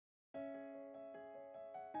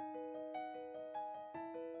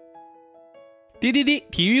滴滴滴，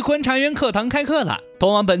体育观察员课堂开课了！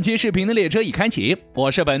通往本期视频的列车已开启，我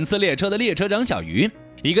是本次列车的列车长小鱼，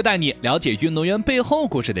一个带你了解运动员背后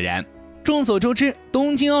故事的人。众所周知，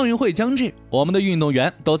东京奥运会将至，我们的运动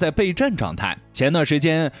员都在备战状态。前段时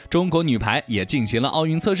间，中国女排也进行了奥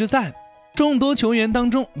运测试赛，众多球员当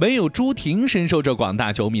中，唯有朱婷深受着广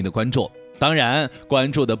大球迷的关注。当然，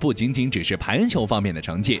关注的不仅仅只是排球方面的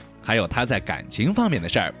成绩，还有她在感情方面的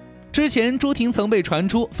事儿。之前朱婷曾被传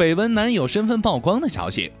出绯闻男友身份曝光的消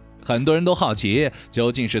息，很多人都好奇究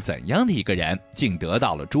竟是怎样的一个人竟得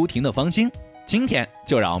到了朱婷的芳心。今天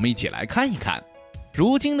就让我们一起来看一看，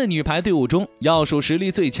如今的女排队伍中要数实力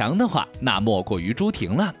最强的话，那莫过于朱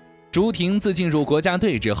婷了。朱婷自进入国家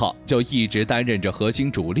队之后，就一直担任着核心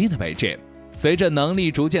主力的位置。随着能力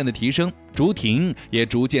逐渐的提升，朱婷也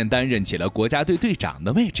逐渐担任起了国家队队长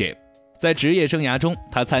的位置。在职业生涯中，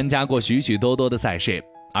她参加过许许多多的赛事，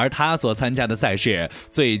而他所参加的赛事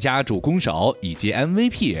最佳主攻手以及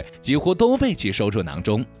MVP 几乎都被其收入囊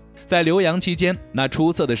中。在留洋期间，那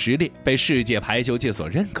出色的实力被世界排球界所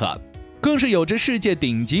认可，更是有着世界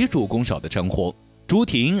顶级主攻手的称呼。朱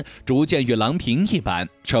婷逐渐与郎平一般，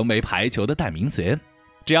成为排球的代名词。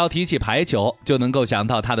只要提起排球，就能够想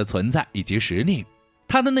到她的存在以及实力。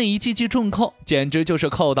她的那一记记重扣，简直就是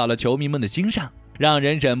扣到了球迷们的心上，让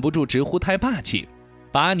人忍不住直呼太霸气。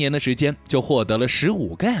8年的时间就获得了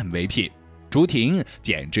15个 MVP， 朱婷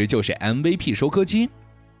简直就是 MVP 收割机。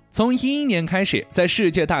从2011年开始在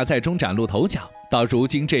世界大赛中崭露头角，到如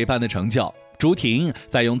今这般的成就，朱婷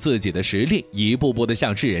在用自己的实力一步步地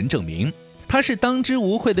向世人证明，她是当之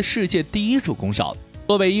无愧的世界第一主攻手。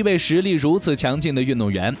作为一位实力如此强劲的运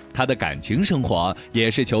动员，她的感情生活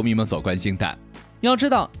也是球迷们所关心的。要知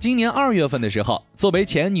道，今年2月份的时候，作为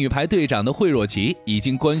前女排队长的惠若琪已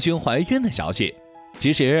经官宣怀孕的消息。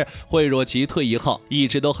其实惠若琪退役后一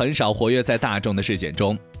直都很少活跃在大众的视线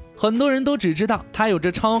中，很多人都只知道她有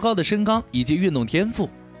着超高的身高以及运动天赋，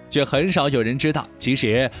却很少有人知道其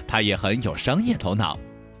实她也很有商业头脑。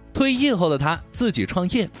退役后的她自己创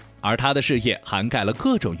业，而她的事业涵盖了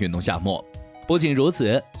各种运动项目。不仅如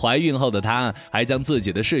此，怀孕后的她还将自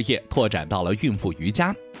己的事业拓展到了孕妇瑜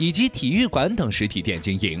伽以及体育馆等实体店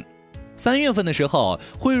经营。3月份的时候，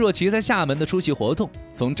惠若琪在厦门的出席活动，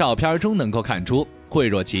从照片中能够看出，惠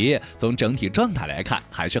若琪从整体状态来看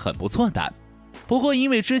还是很不错的。不过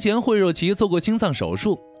因为之前惠若琪做过心脏手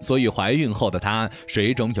术，所以怀孕后的她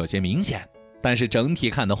水肿有些明显，但是整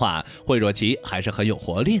体看的话，惠若琪还是很有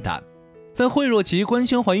活力的。在惠若琪官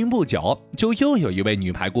宣怀孕不久，就又有一位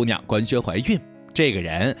女排姑娘官宣怀孕，这个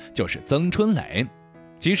人就是曾春蕾。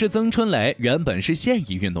其实曾春蕾原本是现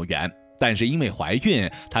役运动员，但是因为怀孕，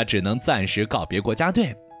她只能暂时告别国家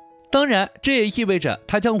队。当然，这也意味着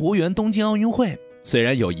她将无缘东京奥运会。虽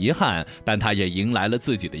然有遗憾，但她也迎来了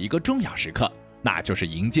自己的一个重要时刻，那就是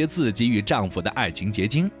迎接自己与丈夫的爱情结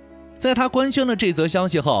晶。在她官宣了这则消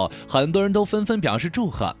息后，很多人都纷纷表示祝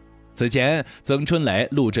贺。此前，曾春蕾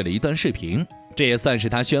录制了一段视频，这也算是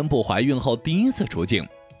她宣布怀孕后第一次出镜。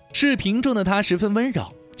视频中的她十分温柔，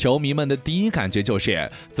球迷们的第一感觉就是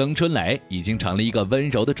曾春蕾已经成了一个温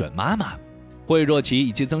柔的准妈妈。惠若琪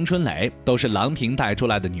以及曾春蕾都是郎平带出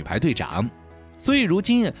来的女排队长，所以如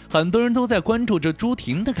今很多人都在关注着朱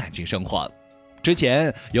婷的感情生活。之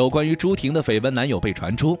前有关于朱婷的绯闻男友被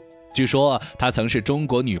传出，据说他曾是中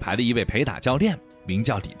国女排的一位陪打教练，名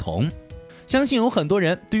叫李彤。相信有很多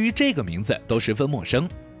人对于这个名字都十分陌生。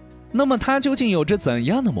那么他究竟有着怎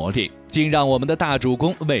样的魔力，竟让我们的大主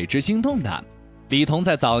攻为之心动呢？李彤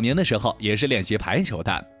在早年的时候也是练习排球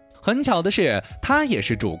的，很巧的是，他也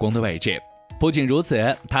是主攻的位置。不仅如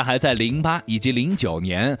此，他还在08以及09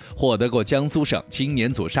年获得过江苏省青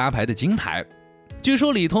年组沙排的金牌。据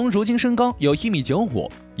说李彤如今身高有1.95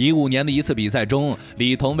米，15年的一次比赛中，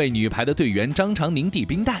李彤为女排的队员张常宁递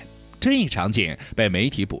冰袋，这一场景被媒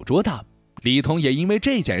体捕捉到，李彤也因为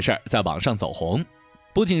这件事在网上走红。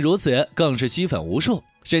不仅如此，更是吸粉无数，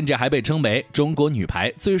甚至还被称为中国女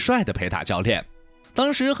排最帅的陪打教练。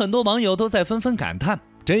当时很多网友都在纷纷感叹，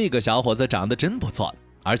这个小伙子长得真不错，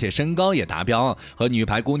而且身高也达标，和女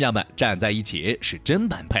排姑娘们站在一起是真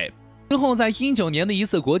般配。之后在19年的一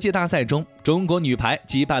次国际大赛中，中国女排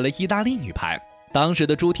击败了意大利女排，当时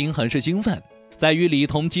的朱婷很是兴奋，在与李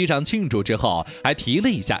彤击掌庆祝之后，还提了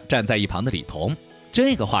一下站在一旁的李彤，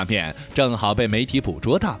这个画面正好被媒体捕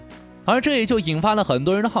捉到，而这也就引发了很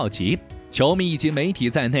多人的好奇。球迷以及媒体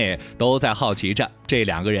在内都在好奇着这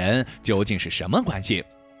两个人究竟是什么关系。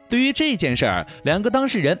对于这件事儿，两个当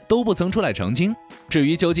事人都不曾出来澄清。至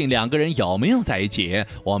于究竟两个人有没有在一起，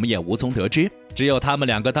我们也无从得知，只有他们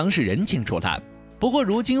两个当事人清楚了。不过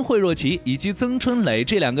如今惠若琪以及曾春蕾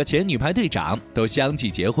这两个前女排队长都相继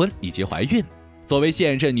结婚以及怀孕，作为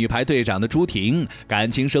现任女排队长的朱婷，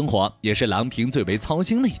感情生活也是郎平最为操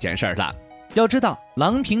心的一件事了。要知道，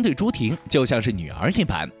郎平对朱婷就像是女儿一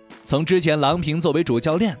般。从之前郎平作为主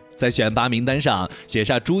教练，在选拔名单上写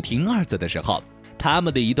下朱婷2字的时候，他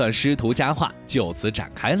们的一段师徒佳话就此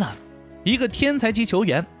展开了。一个天才级球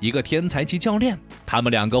员，一个天才级教练，他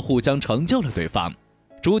们2个互相成就了对方。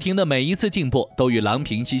朱婷的每一次进步都与郎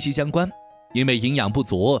平息息相关，因为营养不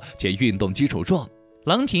足且运动基础弱，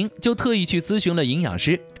郎平就特意去咨询了营养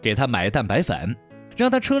师，给她买蛋白粉，让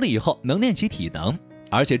她吃了以后能练起体能，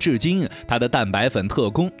而且至今她的蛋白粉特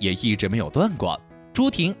供也一直没有断过。朱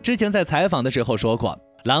婷之前在采访的时候说过，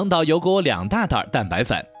郎导有给我2大袋蛋白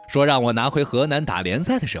粉，说让我拿回河南打联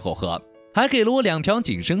赛的时候喝，还给了我2条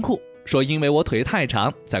紧身裤，说因为我腿太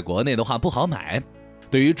长，在国内的话不好买。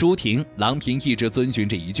对于朱婷，郎平一直遵循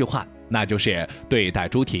着一句话，那就是对待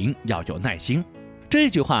朱婷要有耐心。这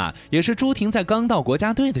句话也是朱婷在刚到国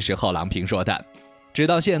家队的时候郎平说的，直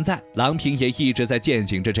到现在郎平也一直在践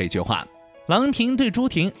行着这句话。郎平对朱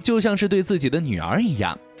婷就像是对自己的女儿一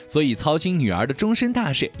样，所以操心女儿的终身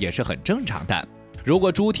大事也是很正常的。如果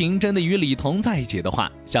朱婷真的与李彤在一起的话，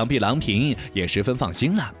想必郎平也十分放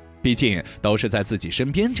心了，毕竟都是在自己身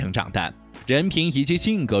边成长的，人品以及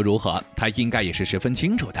性格如何，她应该也是十分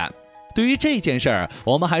清楚的。对于这件事儿，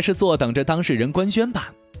我们还是坐等着当事人官宣吧。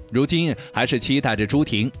如今还是期待着朱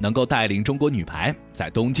婷能够带领中国女排在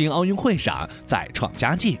东京奥运会上再创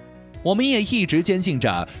佳绩。我们也一直坚信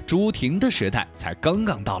着朱婷的时代才刚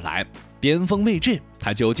刚到来，巅峰未至，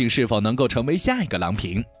她究竟是否能够成为下一个郎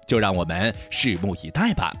平，就让我们拭目以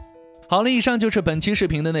待吧。好了，以上就是本期视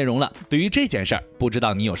频的内容了。对于这件事儿，不知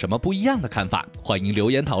道你有什么不一样的看法，欢迎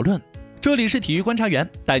留言讨论。这里是体育观察员，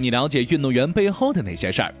带你了解运动员背后的那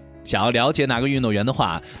些事儿。想要了解哪个运动员的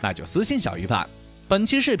话，那就私信小鱼吧。本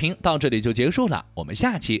期视频到这里就结束了，我们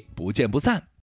下期不见不散。